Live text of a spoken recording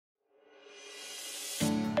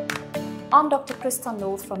I'm Dr. Krista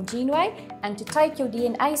North from Geneway, and to take your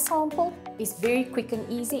DNA sample is very quick and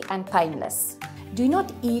easy and painless. Do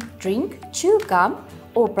not eat, drink, chew gum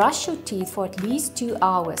or brush your teeth for at least 2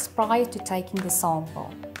 hours prior to taking the sample.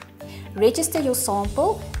 Register your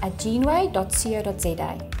sample at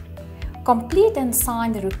geneway.co.za. Complete and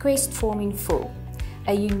sign the request form in full.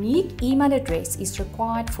 A unique email address is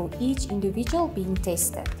required for each individual being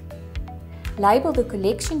tested. Label the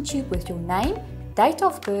collection tube with your name, date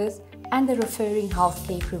of birth, and the referring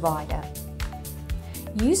healthcare provider.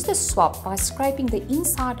 Use the swab by scraping the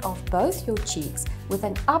inside of both your cheeks with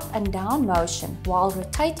an up and down motion while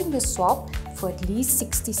rotating the swab for at least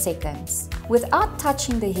 60 seconds. Without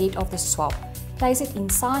touching the head of the swab, place it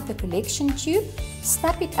inside the collection tube,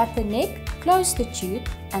 snap it at the neck, close the tube,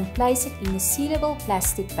 and place it in a sealable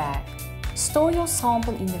plastic bag. Store your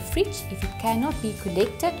sample in the fridge if it cannot be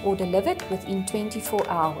collected or delivered within 24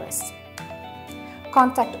 hours.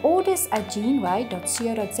 Contact orders at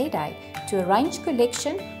geneway.co.za to arrange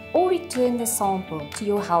collection or return the sample to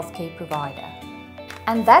your healthcare provider.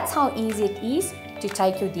 And that's how easy it is to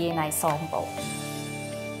take your DNA sample.